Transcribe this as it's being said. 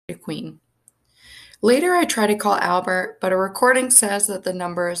a queen. Later, I try to call Albert, but a recording says that the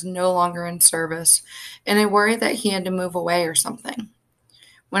number is no longer in service, and I worry that he had to move away or something.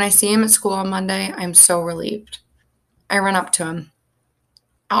 When I see him at school on Monday, I'm so relieved. I run up to him.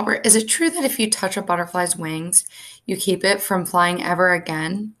 Albert, is it true that if you touch a butterfly's wings, you keep it from flying ever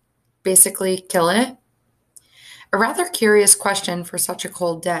again? Basically, kill it? A rather curious question for such a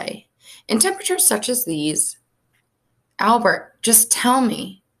cold day. In temperatures such as these, Albert, just tell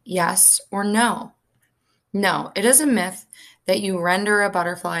me yes or no. No, it is a myth that you render a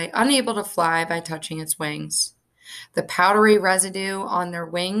butterfly unable to fly by touching its wings. The powdery residue on their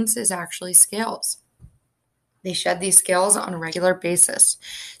wings is actually scales. They shed these scales on a regular basis,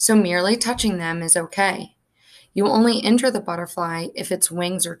 so merely touching them is okay. You only injure the butterfly if its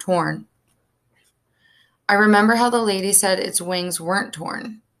wings are torn. I remember how the lady said its wings weren't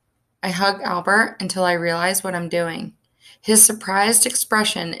torn. I hug Albert until I realize what I'm doing. His surprised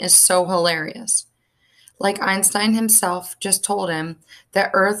expression is so hilarious. Like Einstein himself just told him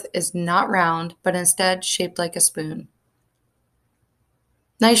that Earth is not round, but instead shaped like a spoon.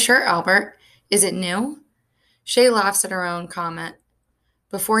 Nice shirt, Albert. Is it new? Shay laughs at her own comment.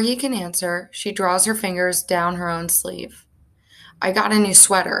 Before he can answer, she draws her fingers down her own sleeve. I got a new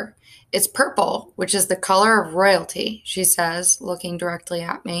sweater. It's purple, which is the color of royalty, she says, looking directly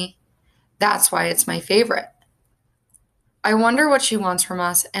at me. That's why it's my favorite. I wonder what she wants from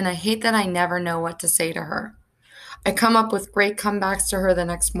us, and I hate that I never know what to say to her. I come up with great comebacks to her the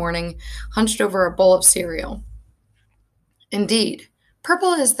next morning, hunched over a bowl of cereal. Indeed,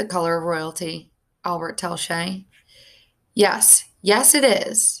 purple is the color of royalty, Albert tells Shay. Yes, yes it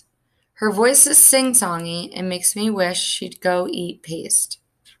is. Her voice is sing-songy and makes me wish she'd go eat paste.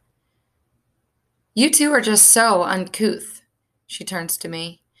 You two are just so uncouth, she turns to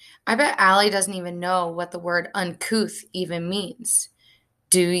me. I bet Allie doesn't even know what the word uncouth even means.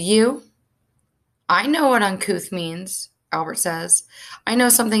 Do you? I know what uncouth means, Albert says. I know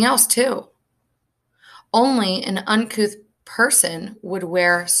something else too. Only an uncouth person would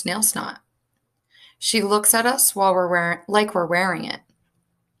wear snail snot. She looks at us while we're wearing it.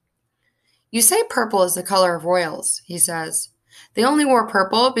 You say purple is the color of royals, he says. They only wore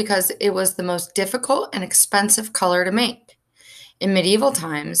purple because it was the most difficult and expensive color to make. In medieval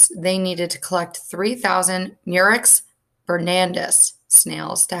times, they needed to collect 3,000 Murex Bernardus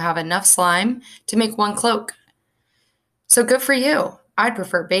snails to have enough slime to make one cloak. So good for you. I'd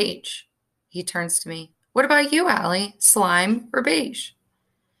prefer beige. He turns to me. What about you, Allie? Slime or beige?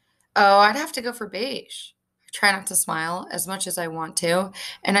 Oh, I'd have to go for beige. I try not to smile as much as I want to,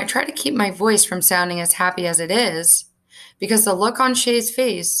 and I try to keep my voice from sounding as happy as it is, because the look on Shay's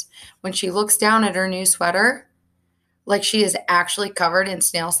face when she looks down at her new sweater, like she is actually covered in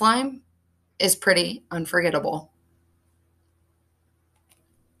snail slime, is pretty unforgettable.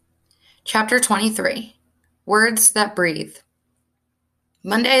 Chapter 23, Words That Breathe.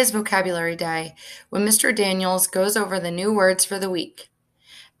 Monday is vocabulary day when Mr. Daniels goes over the new words for the week.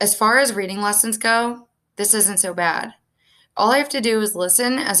 As far as reading lessons go, this isn't so bad. All I have to do is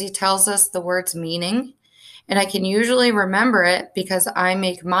listen as he tells us the word's meaning, and I can usually remember it because I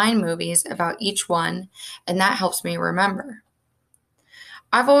make mind movies about each one, and that helps me remember.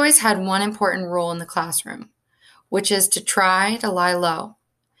 I've always had one important rule in the classroom, which is to try to lie low.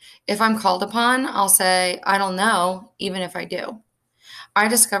 If I'm called upon, I'll say, I don't know, even if I do. I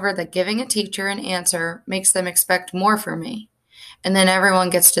discovered that giving a teacher an answer makes them expect more from me, and then everyone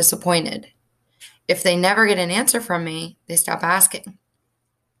gets disappointed. If they never get an answer from me, they stop asking.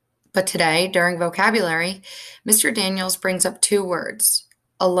 But today, during vocabulary, Mr. Daniels brings up two words,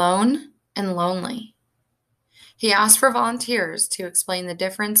 alone and lonely. He asks for volunteers to explain the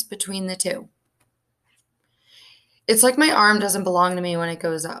difference between the two. It's like my arm doesn't belong to me when it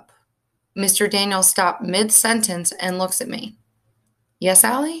goes up. Mr. Daniels stopped mid-sentence and looks at me. Yes,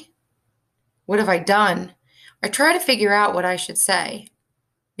 Allie? What have I done? I try to figure out what I should say.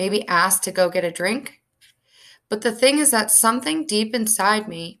 Maybe ask to go get a drink? But the thing is that something deep inside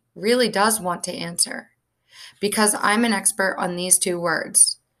me really does want to answer, because I'm an expert on these two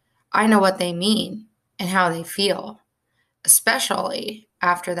words. I know what they mean and how they feel, especially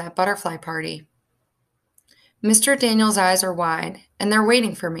after that butterfly party. Mr. Daniels' eyes are wide, and they're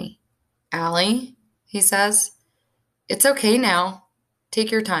waiting for me. Allie, he says, it's okay now.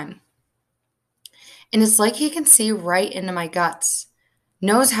 Take your time. And it's like he can see right into my guts,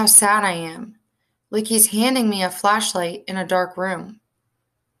 knows how sad I am, like he's handing me a flashlight in a dark room.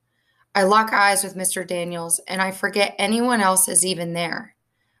 I lock eyes with Mr. Daniels, and I forget anyone else is even there.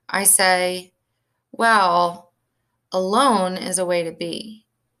 I say, well, alone is a way to be.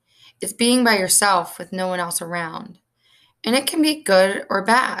 It's being by yourself with no one else around. And it can be good or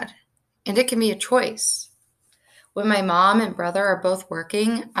bad, and it can be a choice. When my mom and brother are both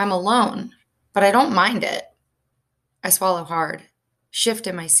working, I'm alone, but I don't mind it. I swallow hard, shift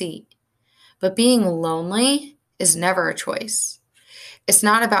in my seat. But being lonely is never a choice. It's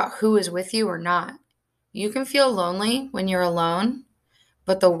not about who is with you or not. You can feel lonely when you're alone,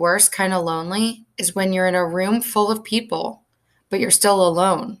 but the worst kind of lonely is when you're in a room full of people, but you're still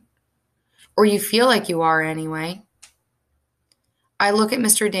alone. Or you feel like you are anyway. I look at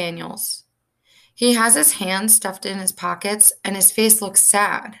Mr. Daniels. He has his hands stuffed in his pockets and his face looks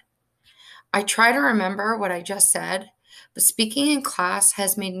sad. I try to remember what I just said, but speaking in class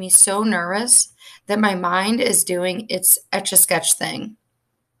has made me so nervous that my mind is doing its etch-a-sketch thing,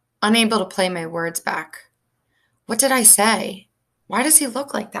 unable to play my words back. What did I say? Why does he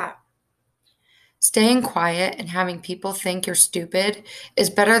look like that? Staying quiet and having people think you're stupid is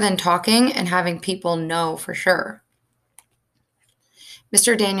better than talking and having people know for sure.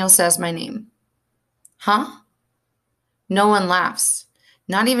 Mr. Daniels says my name. Huh? No one laughs,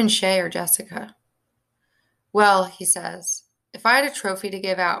 not even Shay or Jessica. Well, he says, if I had a trophy to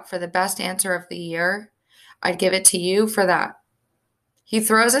give out for the best answer of the year, I'd give it to you for that. He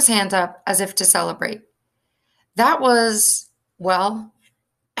throws his hands up as if to celebrate. That was, well,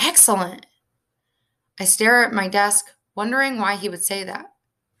 excellent. I stare at my desk, wondering why he would say that.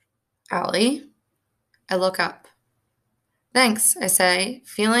 Allie? I look up. Thanks, I say,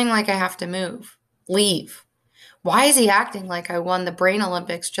 feeling like I have to move. Leave. Why is he acting like I won the Brain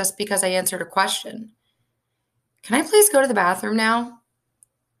Olympics just because I answered a question? Can I please go to the bathroom now?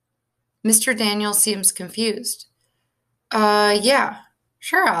 Mr. Daniels seems confused. Yeah.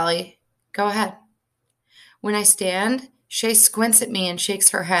 Sure, Allie. Go ahead. When I stand, Shay squints at me and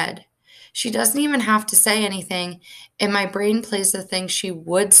shakes her head. She doesn't even have to say anything, and my brain plays the thing she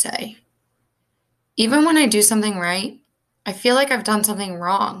would say. Even when I do something right, I feel like I've done something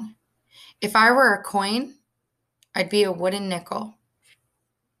wrong. If I were a coin, I'd be a wooden nickel.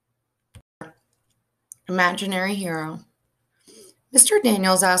 Imaginary hero. Mr.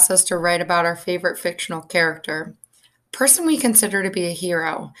 Daniels asked us to write about our favorite fictional character, a person we consider to be a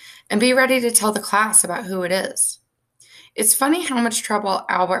hero, and be ready to tell the class about who it is. It's funny how much trouble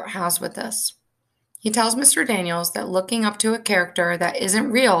Albert has with this. He tells Mr. Daniels that looking up to a character that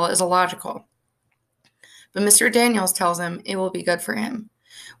isn't real is illogical. But Mr. Daniels tells him it will be good for him,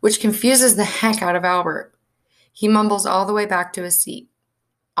 which confuses the heck out of Albert. He mumbles all the way back to his seat.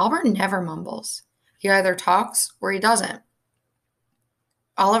 Albert never mumbles. He either talks or he doesn't.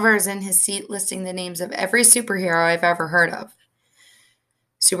 Oliver is in his seat listing the names of every superhero I've ever heard of.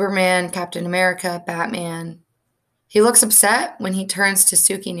 Superman, Captain America, Batman. He looks upset when he turns to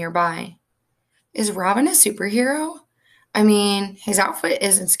Suki nearby. Is Robin a superhero? I mean, his outfit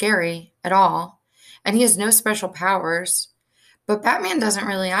isn't scary at all, and he has no special powers, but Batman doesn't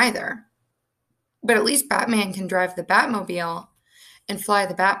really either. But at least Batman can drive the Batmobile and fly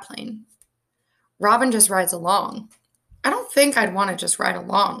the Batplane. Robin just rides along. I don't think I'd want to just ride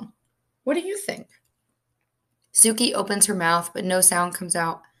along. What do you think? Suki opens her mouth, but no sound comes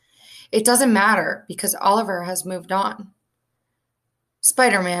out. It doesn't matter because Oliver has moved on.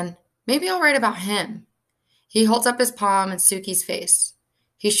 Spider-Man. Maybe I'll write about him. He holds up his palm in Suki's face.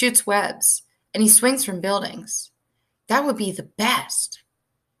 He shoots webs, and he swings from buildings. That would be the best.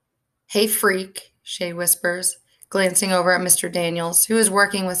 Hey, freak, Shay whispers, glancing over at Mr. Daniels, who is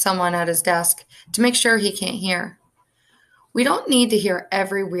working with someone at his desk to make sure he can't hear. We don't need to hear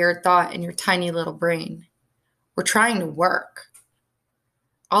every weird thought in your tiny little brain. We're trying to work.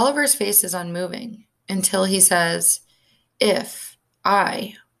 Oliver's face is unmoving until he says, if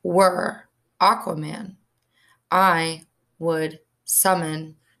I were Aquaman, I would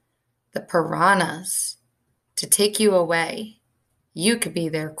summon the piranhas to take you away. You could be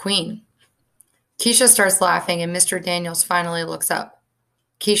their queen. Keisha starts laughing and Mr. Daniels finally looks up.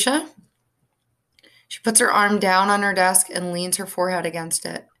 Keisha? She puts her arm down on her desk and leans her forehead against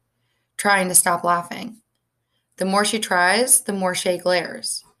it, trying to stop laughing. The more she tries, the more Shay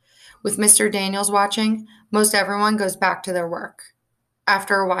glares. With Mr. Daniels watching, most everyone goes back to their work.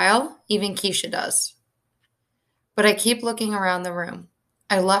 After a while, even Keisha does. But I keep looking around the room.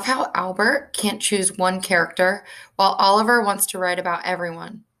 I love how Albert can't choose one character while Oliver wants to write about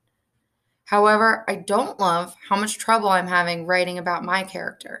everyone. However, I don't love how much trouble I'm having writing about my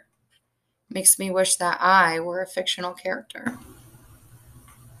character. Makes me wish that I were a fictional character.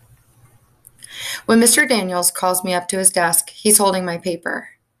 When Mr. Daniels calls me up to his desk, he's holding my paper.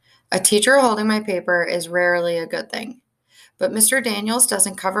 A teacher holding my paper is rarely a good thing, but Mr. Daniels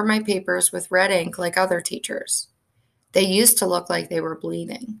doesn't cover my papers with red ink like other teachers. They used to look like they were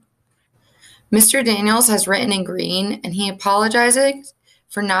bleeding. Mr. Daniels has written in green, and he apologizes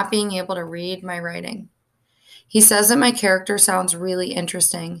for not being able to read my writing. He says that my character sounds really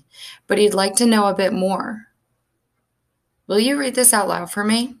interesting, but he'd like to know a bit more. Will you read this out loud for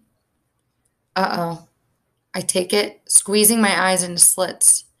me? Uh-oh. I take it, squeezing my eyes into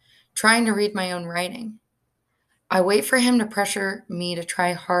slits, trying to read my own writing. I wait for him to pressure me to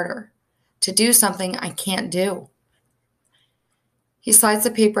try harder, to do something I can't do. He slides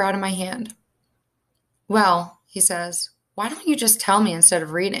the paper out of my hand. Well, he says, why don't you just tell me instead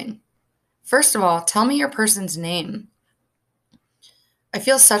of reading? First of all, tell me your person's name. I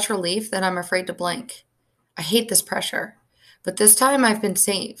feel such relief that I'm afraid to blink. I hate this pressure, but this time I've been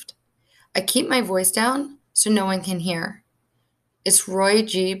saved. I keep my voice down so no one can hear. It's Roy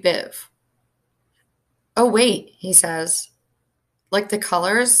G. Biv. Oh, wait, he says. Like the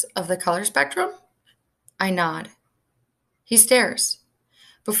colors of the color spectrum? I nod. He stares.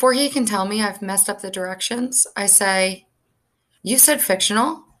 Before he can tell me I've messed up the directions, I say, you said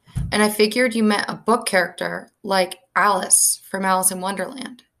fictional, and I figured you meant a book character like Alice from Alice in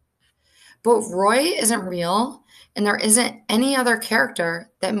Wonderland. But Roy isn't real, and there isn't any other character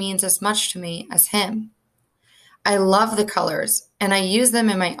that means as much to me as him. I love the colors, and I use them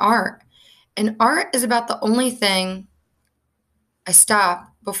in my art, and art is about the only thing. I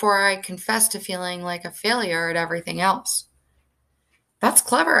stop before I confess to feeling like a failure at everything else. That's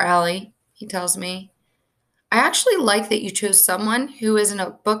clever, Allie, he tells me. I actually like that you chose someone who isn't a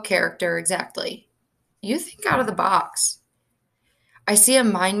book character exactly. You think out of the box. I see a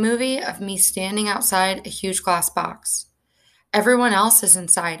mind movie of me standing outside a huge glass box. Everyone else is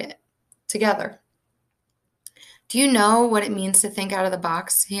inside it, together. Do you know what it means to think out of the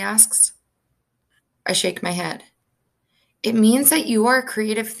box? He asks. I shake my head. It means that you are a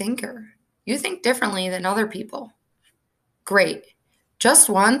creative thinker. You think differently than other people. Great. Just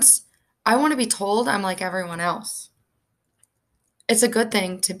once, I want to be told I'm like everyone else. It's a good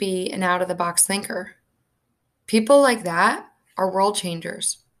thing to be an out-of-the-box thinker. People like that are world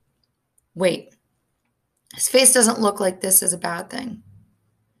changers. Wait, his face doesn't look like this is a bad thing.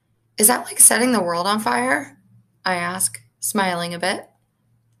 Is that like setting the world on fire? I ask, smiling a bit.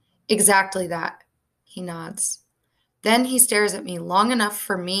 Exactly that, he nods. Then he stares at me long enough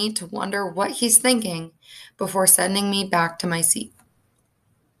for me to wonder what he's thinking before sending me back to my seat.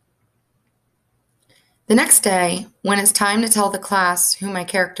 The next day, when it's time to tell the class who my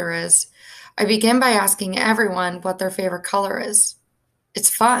character is, I begin by asking everyone what their favorite color is. It's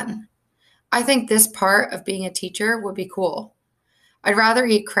fun. I think this part of being a teacher would be cool. I'd rather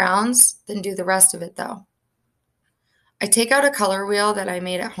eat crowns than do the rest of it, though. I take out a color wheel that I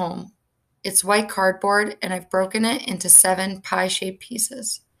made at home. It's white cardboard, and I've broken it into 7 pie-shaped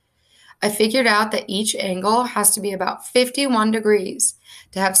pieces. I figured out that each angle has to be about 51 degrees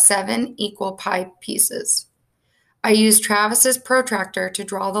to have 7 equal pie pieces. I used Travis's protractor to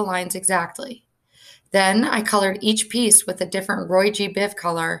draw the lines exactly. Then I colored each piece with a different Roy G. Biv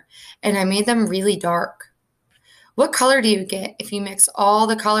color, and I made them really dark. What color do you get if you mix all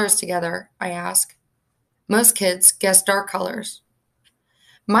the colors together? I ask. Most kids guess dark colors.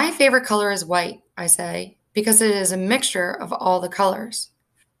 My favorite color is white, I say, because it is a mixture of all the colors.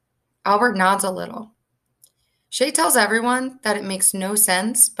 Albert nods a little. Shay tells everyone that it makes no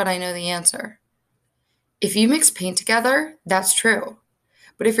sense, but I know the answer. If you mix paint together, that's true.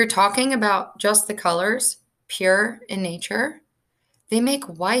 But if you're talking about just the colors, pure in nature, they make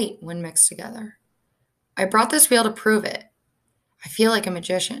white when mixed together. I brought this wheel to prove it. I feel like a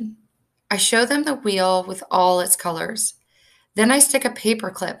magician. I show them the wheel with all its colors. Then I stick a paper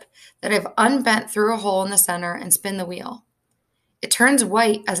clip that I've unbent through a hole in the center and spin the wheel. It turns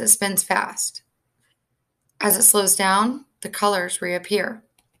white as it spins fast. As it slows down, the colors reappear.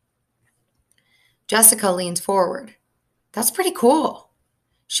 Jessica leans forward. That's pretty cool.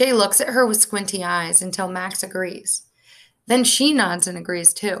 Shay looks at her with squinty eyes until Max agrees. Then she nods and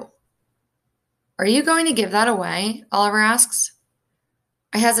agrees too. Are you going to give that away? Oliver asks.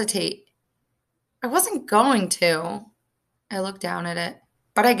 I hesitate. I wasn't going to. I look down at it,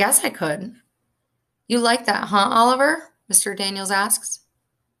 but I guess I could. You like that, huh, Oliver? Mr. Daniels asks.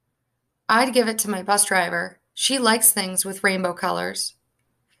 I'd give it to my bus driver. She likes things with rainbow colors.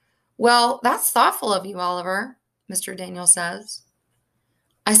 Well, that's thoughtful of you, Oliver, Mr. Daniels says.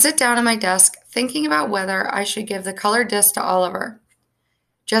 I sit down at my desk thinking about whether I should give the colored disc to Oliver.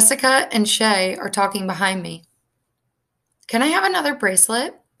 Jessica and Shay are talking behind me. Can I have another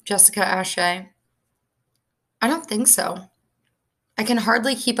bracelet? Jessica asked Shay. I don't think so. I can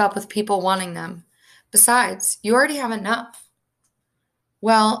hardly keep up with people wanting them. Besides, you already have enough.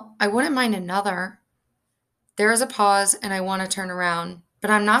 Well, I wouldn't mind another. There is a pause, and I want to turn around, but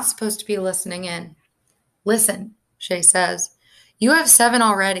I'm not supposed to be listening in. Listen, Shay says. You have 7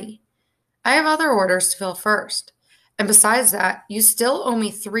 already. I have other orders to fill first. And besides that, you still owe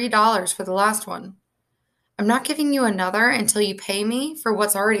me $3 for the last one. I'm not giving you another until you pay me for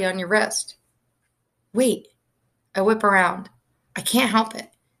what's already on your wrist. Wait, I whip around. I can't help it.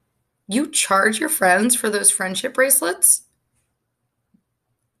 You charge your friends for those friendship bracelets?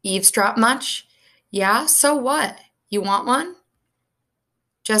 Eavesdrop much? Yeah, so what? You want one?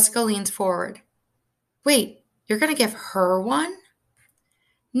 Jessica leans forward. Wait, you're going to give her one?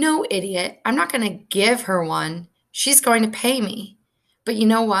 No, idiot. I'm not going to give her one. She's going to pay me. But you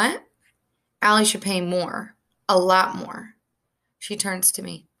know what? Allie should pay more. A lot more. She turns to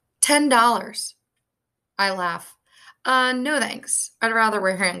me. $10. I laugh. No thanks. I'd rather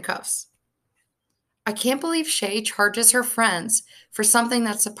wear handcuffs. I can't believe Shay charges her friends for something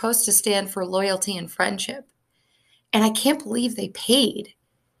that's supposed to stand for loyalty and friendship. And I can't believe they paid.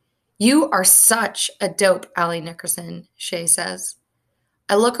 You are such a dope, Allie Nickerson, Shay says.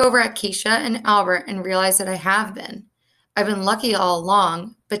 I look over at Keisha and Albert and realize that I have been. I've been lucky all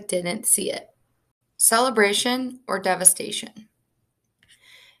along, but didn't see it. Celebration or devastation?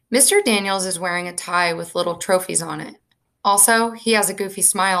 Mr. Daniels is wearing a tie with little trophies on it. Also, he has a goofy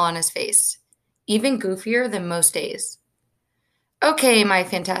smile on his face, even goofier than most days. Okay, my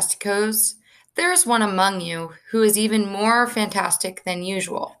Fantasticos, there's one among you who is even more fantastic than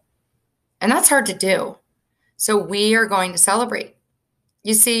usual. And that's hard to do. So we are going to celebrate.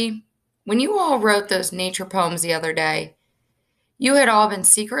 You see, when you all wrote those nature poems the other day, you had all been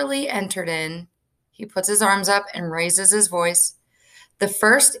secretly entered in, he puts his arms up and raises his voice, the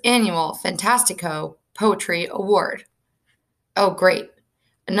first annual Fantastico Poetry Award. Oh, great.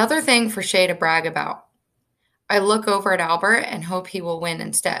 Another thing for Shay to brag about. I look over at Albert and hope he will win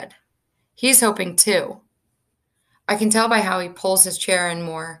instead. He's hoping too. I can tell by how he pulls his chair in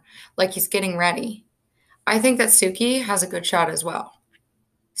more, like he's getting ready. I think that Suki has a good shot as well.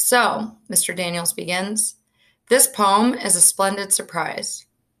 So, Mr. Daniels begins, this poem is a splendid surprise.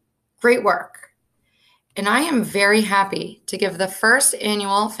 Great work. And I am very happy to give the first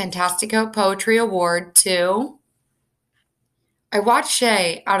annual Fantastico Poetry Award to... I watch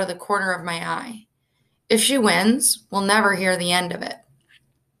Shay out of the corner of my eye. If she wins, we'll never hear the end of it.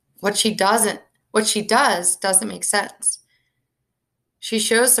 What she does doesn't make sense. She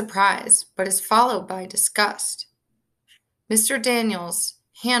shows surprise, but is followed by disgust. Mr. Daniels'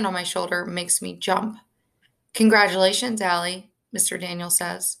 hand on my shoulder makes me jump. Congratulations, Allie, Mr. Daniels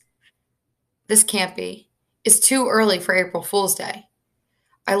says. This can't be. It's too early for April Fool's Day.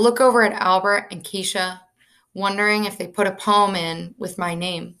 I look over at Albert and Keisha, wondering if they put a poem in with my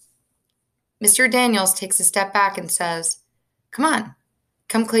name. Mr. Daniels takes a step back and says, Come on,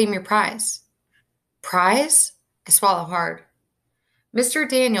 come claim your prize. Prize? I swallow hard. Mr.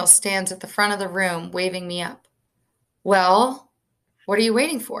 Daniels stands at the front of the room, waving me up. Well, what are you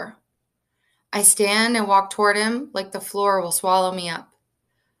waiting for? I stand and walk toward him like the floor will swallow me up.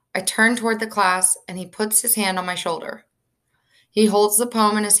 I turn toward the class, and he puts his hand on my shoulder. He holds the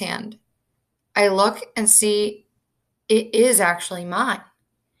poem in his hand. I look and see it is actually mine.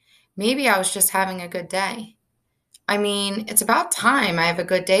 Maybe I was just having a good day. I mean, it's about time I have a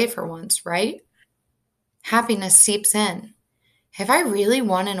good day for once, right? Happiness seeps in. Have I really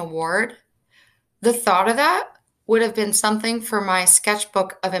won an award? The thought of that would have been something for my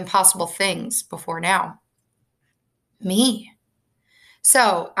sketchbook of impossible things before now. Me.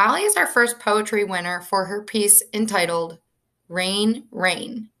 So, Allie is our first poetry winner for her piece entitled Rain,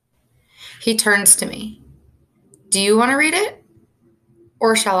 Rain. He turns to me. Do you want to read it?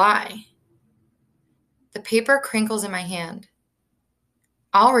 Or shall I? The paper crinkles in my hand.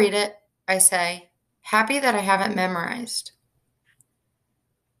 I'll read it, I say, happy that I haven't memorized.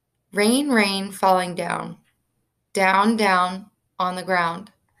 Rain, rain falling down, down, down on the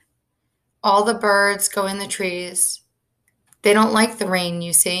ground. All the birds go in the trees. They don't like the rain,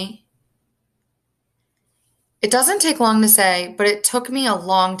 you see. It doesn't take long to say, but it took me a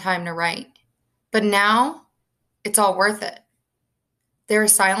long time to write. But now, it's all worth it. There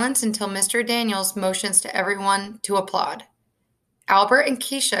is silence until Mr. Daniels motions to everyone to applaud. Albert and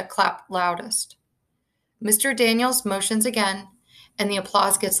Keisha clap loudest. Mr. Daniels motions again, and the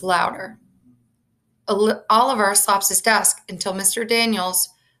applause gets louder. Oliver slaps his desk until Mr. Daniels,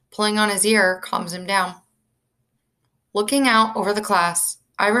 pulling on his ear, calms him down. Looking out over the class,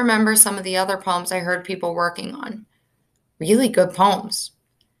 I remember some of the other poems I heard people working on. Really good poems.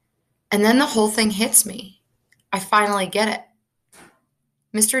 And then the whole thing hits me. I finally get it.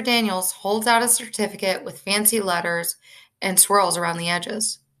 Mr. Daniels holds out a certificate with fancy letters and swirls around the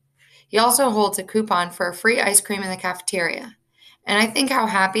edges. He also holds a coupon for a free ice cream in the cafeteria, and I think how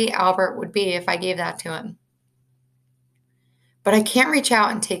happy Albert would be if I gave that to him. But I can't reach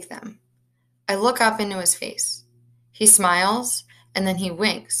out and take them. I look up into his face. He smiles, and then he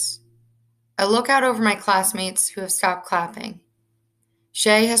winks. I look out over my classmates who have stopped clapping.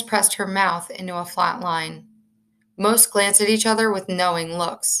 Shay has pressed her mouth into a flat line. Most glance at each other with knowing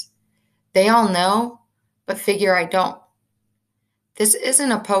looks. They all know, but figure I don't. This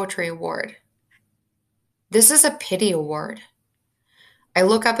isn't a poetry award. This is a pity award. I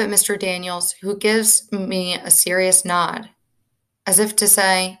look up at Mr. Daniels, who gives me a serious nod, as if to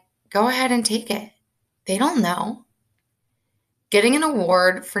say, go ahead and take it. They don't know. Getting an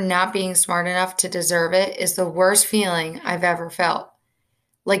award for not being smart enough to deserve it is the worst feeling I've ever felt.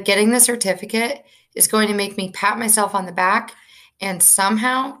 Like getting the certificate is going to make me pat myself on the back and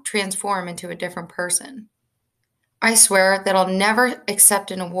somehow transform into a different person. I swear that I'll never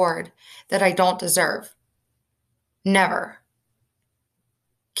accept an award that I don't deserve. Never.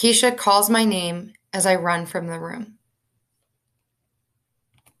 Keisha calls my name as I run from the room.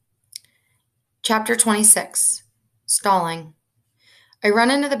 Chapter 26. Stalling. I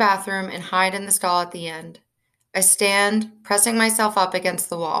run into the bathroom and hide in the stall at the end. I stand, pressing myself up against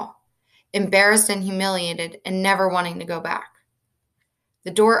the wall, embarrassed and humiliated and never wanting to go back.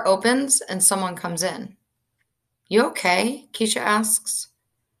 The door opens and someone comes in. You okay? Keisha asks.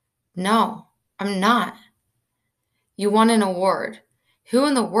 No, I'm not. You won an award. Who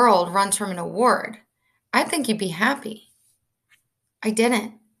in the world runs from an award? I think you'd be happy. I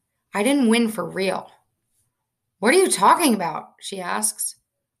didn't. I didn't win for real. What are you talking about? She asks.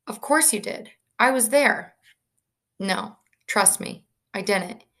 Of course you did. I was there. No, trust me, I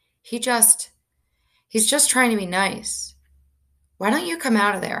didn't. He's just trying to be nice. Why don't you come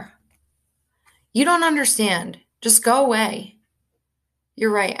out of there? You don't understand. Just go away.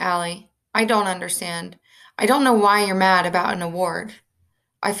 You're right, Allie. I don't understand. I don't know why you're mad about an award.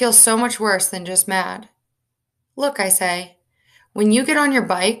 I feel so much worse than just mad. Look, I say, when you get on your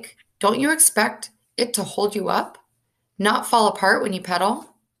bike, don't you expect it to hold you up? Not fall apart when you pedal?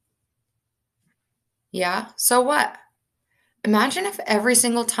 Yeah, so what? Imagine if every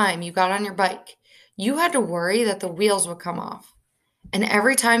single time you got on your bike, you had to worry that the wheels would come off. And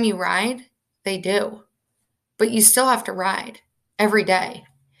every time you ride, they do. But you still have to ride every day.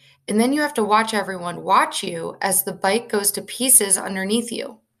 And then you have to watch everyone watch you as the bike goes to pieces underneath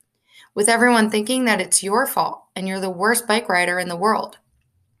you, with everyone thinking that it's your fault and you're the worst bike rider in the world.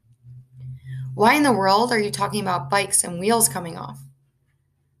 Why in the world are you talking about bikes and wheels coming off?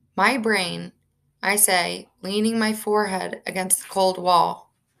 My brain, I say, leaning my forehead against the cold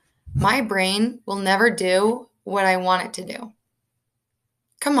wall, my brain will never do what I want it to do.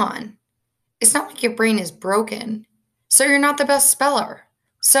 Come on. It's not like your brain is broken, so you're not the best speller.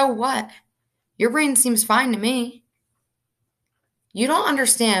 So what? Your brain seems fine to me. You don't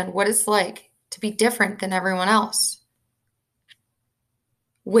understand what it's like to be different than everyone else.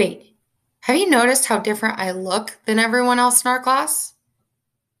 Wait, have you noticed how different I look than everyone else in our class?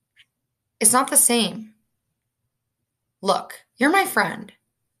 It's not the same. Look, you're my friend,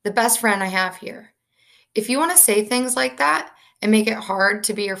 the best friend I have here. If you want to say things like that and make it hard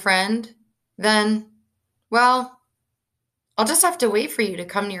to be your friend, then, well, I'll just have to wait for you to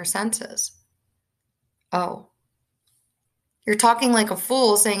come to your senses. Oh. You're talking like a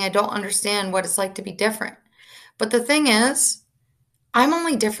fool saying I don't understand what it's like to be different. But the thing is, I'm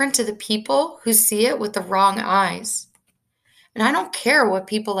only different to the people who see it with the wrong eyes. And I don't care what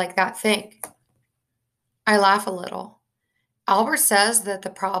people like that think. I laugh a little. Albert says that the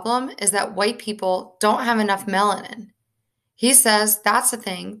problem is that white people don't have enough melanin. He says that's the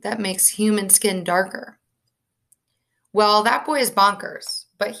thing that makes human skin darker. Well, that boy is bonkers,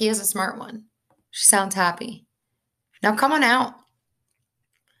 but he is a smart one. She sounds happy. Now come on out.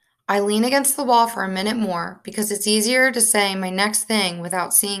 I lean against the wall for a minute more because it's easier to say my next thing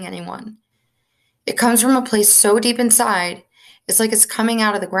without seeing anyone. It comes from a place so deep inside, it's like it's coming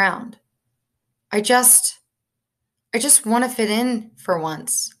out of the ground. I just want to fit in for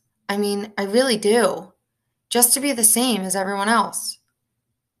once. I mean, I really do. Just to be the same as everyone else.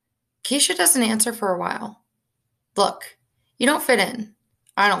 Keisha doesn't answer for a while. Look, you don't fit in.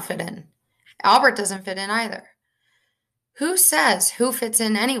 I don't fit in. Albert doesn't fit in either. Who says who fits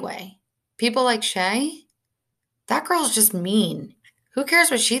in anyway? People like Shay? That girl's just mean. Who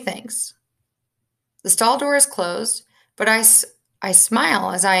cares what she thinks? The stall door is closed, but I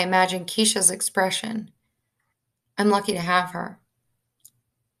smile as I imagine Keisha's expression. I'm lucky to have her.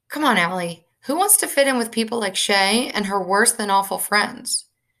 Come on, Allie. Who wants to fit in with people like Shay and her worse than awful friends?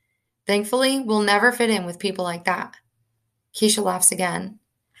 Thankfully, we'll never fit in with people like that. Keisha laughs again.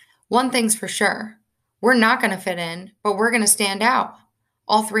 One thing's for sure. We're not going to fit in, but we're going to stand out.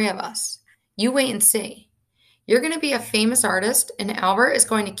 All three of us. You wait and see. You're going to be a famous artist, and Albert is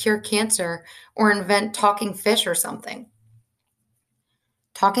going to cure cancer or invent talking fish or something.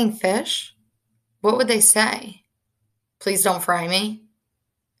 Talking fish? What would they say? Please don't fry me.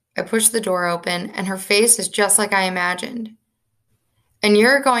 I push the door open, and her face is just like I imagined. And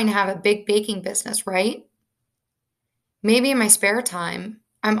you're going to have a big baking business, right? Maybe in my spare time,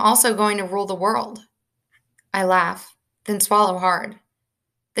 I'm also going to rule the world. I laugh, then swallow hard.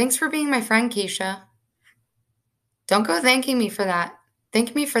 Thanks for being my friend, Keisha. Don't go thanking me for that.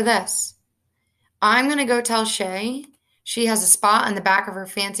 Thank me for this. I'm going to go tell Shay she has a spot on the back of her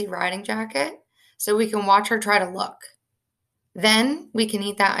fancy riding jacket so we can watch her try to look. Then we can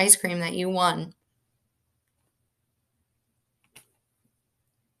eat that ice cream that you won.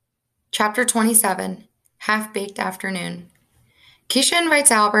 Chapter 27, Half-Baked Afternoon. Keisha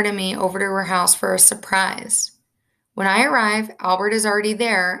invites Albert and me over to her house for a surprise. When I arrive, Albert is already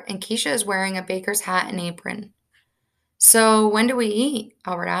there, and Keisha is wearing a baker's hat and apron. So, when do we eat?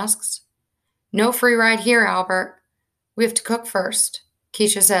 Albert asks. No free ride here, Albert. We have to cook first,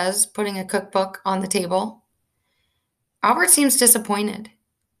 Keisha says, putting a cookbook on the table. Albert seems disappointed.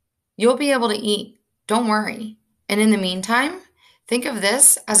 You'll be able to eat. Don't worry. And in the meantime, think of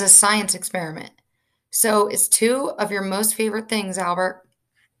this as a science experiment. So it's two of your most favorite things, Albert.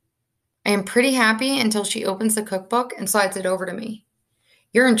 I am pretty happy until she opens the cookbook and slides it over to me.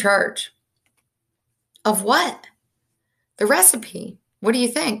 You're in charge. Of what? The recipe. What do you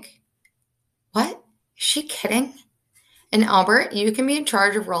think? What? Is she kidding? And Albert, you can be in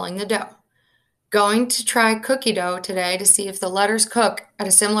charge of rolling the dough. Going to try cookie dough today to see if the letters cook at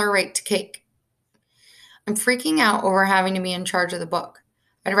a similar rate to cake. I'm freaking out over having to be in charge of the book.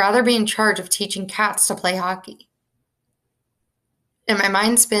 I'd rather be in charge of teaching cats to play hockey. And my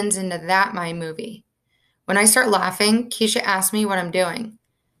mind spins into that my movie. When I start laughing, Keisha asks me what I'm doing.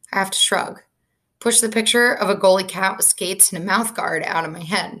 I have to shrug, push the picture of a goalie cat with skates and a mouth guard out of my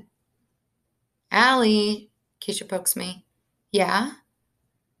head. Allie, Keisha pokes me. Yeah?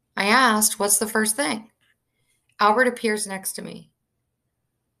 I asked, what's the first thing? Albert appears next to me.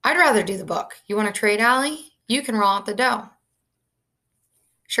 I'd rather do the book. You want to trade, Allie? You can roll out the dough.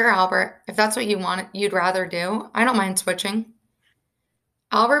 Sure, Albert. If that's what you'd rather do, I don't mind switching.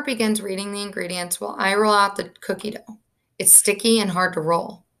 Albert begins reading the ingredients while I roll out the cookie dough. It's sticky and hard to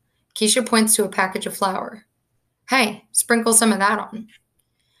roll. Keisha points to a package of flour. Hey, sprinkle some of that on.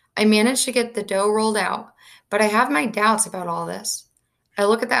 I manage to get the dough rolled out, but I have my doubts about all this. I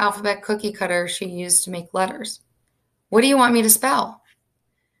look at the alphabet cookie cutter she used to make letters. What do you want me to spell?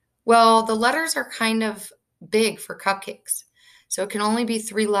 Well, the letters are kind of big for cupcakes, so it can only be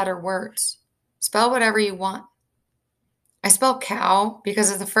 3-letter words. Spell whatever you want. I spell cow because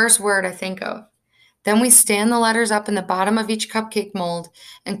it's the first word I think of. Then we stand the letters up in the bottom of each cupcake mold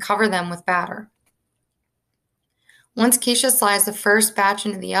and cover them with batter. Once Keisha slides the first batch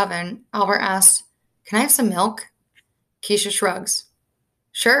into the oven, Albert asks, Can I have some milk? Keisha shrugs.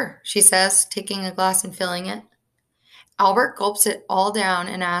 Sure, she says, taking a glass and filling it. Albert gulps it all down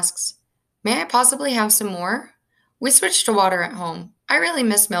and asks, May I possibly have some more? We switched to water at home. I really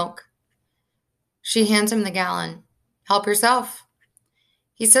miss milk. She hands him the gallon. Help yourself.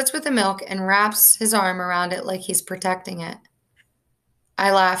 He sits with the milk and wraps his arm around it like he's protecting it.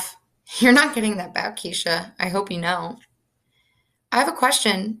 I laugh. You're not getting that back, Keisha. I hope you know. I have a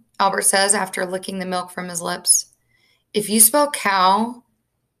question, Albert says after licking the milk from his lips. If you spell cow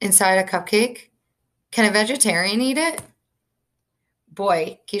inside a cupcake, can a vegetarian eat it?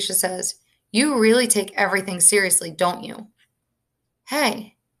 Boy, Keisha says, you really take everything seriously, don't you?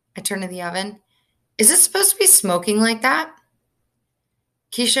 Hey, I turn to the oven. Is it supposed to be smoking like that?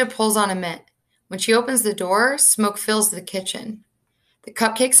 Keisha pulls on a mitt. When she opens the door, smoke fills the kitchen. The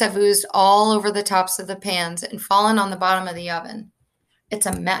cupcakes have oozed all over the tops of the pans and fallen on the bottom of the oven. It's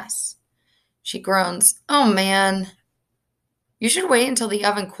a mess. She groans. Oh, man. You should wait until the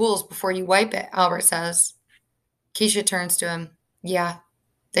oven cools before you wipe it, Albert says. Keisha turns to him. Yeah,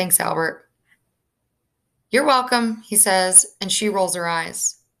 thanks, Albert. You're welcome, he says, and she rolls her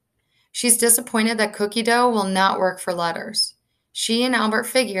eyes. She's disappointed that cookie dough will not work for letters. She and Albert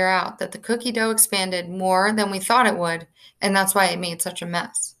figure out that the cookie dough expanded more than we thought it would, and that's why it made such a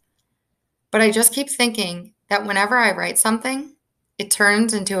mess. But I just keep thinking that whenever I write something, it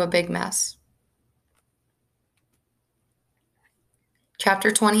turns into a big mess.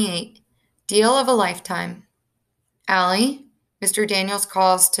 Chapter 28, Deal of a Lifetime. Allie, Mr. Daniels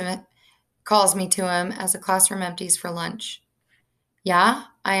calls me to him as the classroom empties for lunch. Yeah?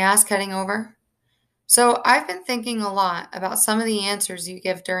 I ask, heading over. So I've been thinking a lot about some of the answers you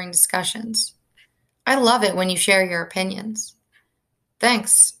give during discussions. I love it when you share your opinions.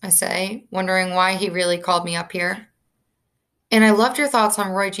 Thanks, I say, wondering why he really called me up here. And I loved your thoughts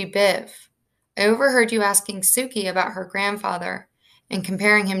on Roy G. Biv. I overheard you asking Suki about her grandfather and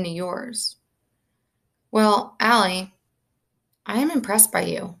comparing him to yours. Well, Allie, I am impressed by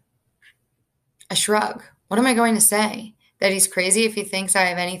you. I shrug. What am I going to say? That he's crazy if he thinks I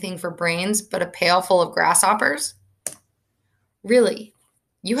have anything for brains but a pail full of grasshoppers? Really,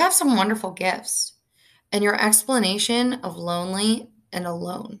 you have some wonderful gifts. And your explanation of lonely and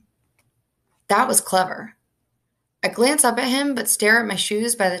alone. That was clever. I glance up at him but stare at my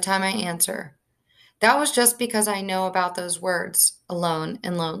shoes by the time I answer. That was just because I know about those words, alone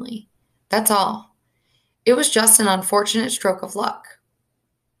and lonely. That's all. It was just an unfortunate stroke of luck.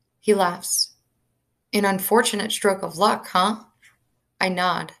 He laughs. An unfortunate stroke of luck, huh? I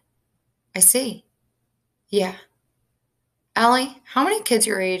nod. I see. Yeah. Allie, how many kids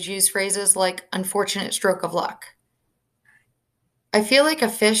your age use phrases like unfortunate stroke of luck? I feel like a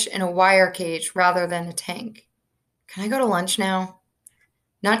fish in a wire cage rather than a tank. Can I go to lunch now?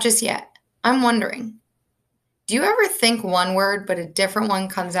 Not just yet. I'm wondering. Do you ever think one word but a different one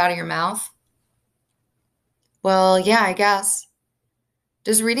comes out of your mouth? Well, yeah, I guess.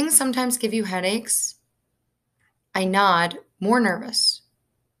 Does reading sometimes give you headaches? I nod, more nervous.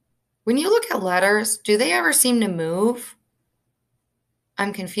 When you look at letters, do they ever seem to move?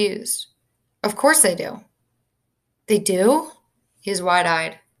 I'm confused. Of course they do. They do? He's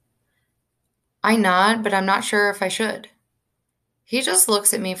wide-eyed. I nod, but I'm not sure if I should. He just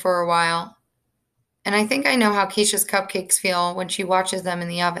looks at me for a while, and I think I know how Keisha's cupcakes feel when she watches them in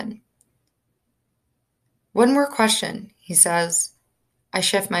the oven. One more question, he says. I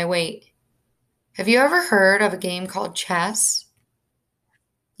shift my weight. Have you ever heard of a game called chess?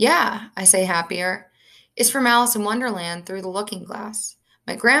 Yeah, I say happier. It's from Alice in Wonderland Through the Looking Glass.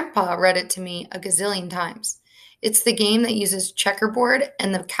 My grandpa read it to me a gazillion times. It's the game that uses checkerboard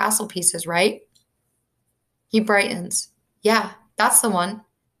and the castle pieces, right? He brightens. Yeah, that's the one.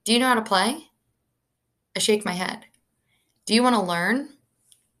 Do you know how to play? I shake my head. Do you want to learn?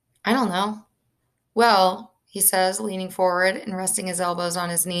 I don't know. Well, he says, leaning forward and resting his elbows on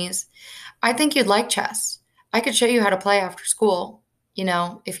his knees, I think you'd like chess. I could show you how to play after school.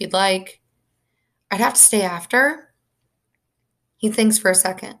 If you'd like. I'd have to stay after. He thinks for a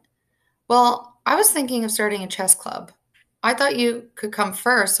second. Well, I was thinking of starting a chess club. I thought you could come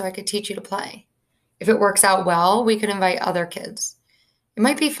first so I could teach you to play. If it works out well, we could invite other kids. It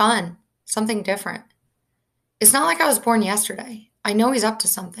might be fun, something different. It's not like I was born yesterday. I know he's up to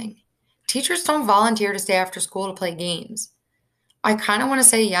something. Teachers don't volunteer to stay after school to play games. I kind of want to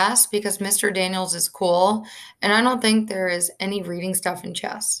say yes because Mr. Daniels is cool, and I don't think there is any reading stuff in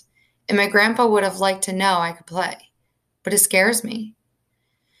chess. And my grandpa would have liked to know I could play, but it scares me.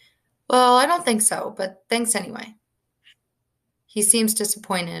 Well, I don't think so, but thanks anyway. He seems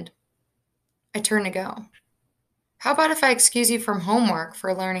disappointed. I turn to go. How about if I excuse you from homework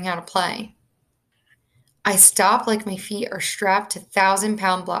for learning how to play? I stop like my feet are strapped to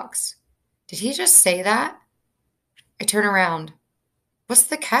 1,000-pound blocks. Did he just say that? I turn around. What's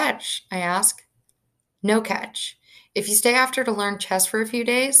the catch? I ask. No catch. If you stay after to learn chess for a few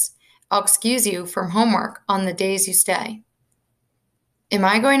days, I'll excuse you from homework on the days you stay. Am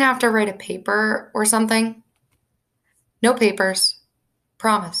I going to have to write a paper or something? No papers.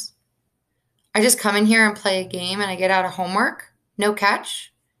 Promise. I just come in here and play a game and I get out of homework? No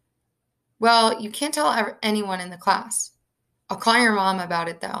catch? Well, you can't tell anyone in the class. I'll call your mom about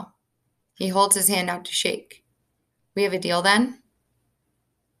it, though. He holds his hand out to shake. We have a deal then?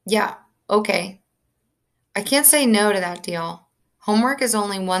 Yeah, okay. I can't say no to that deal. Homework is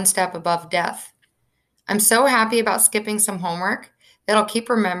only one step above death. I'm so happy about skipping some homework that I'll keep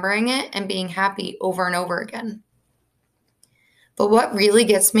remembering it and being happy over and over again. But what really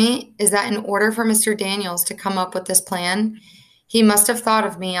gets me is that in order for Mr. Daniels to come up with this plan, he must have thought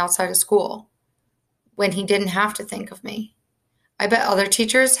of me outside of school when he didn't have to think of me. I bet other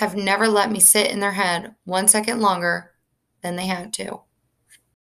teachers have never let me sit in their head 1 second longer than they had to.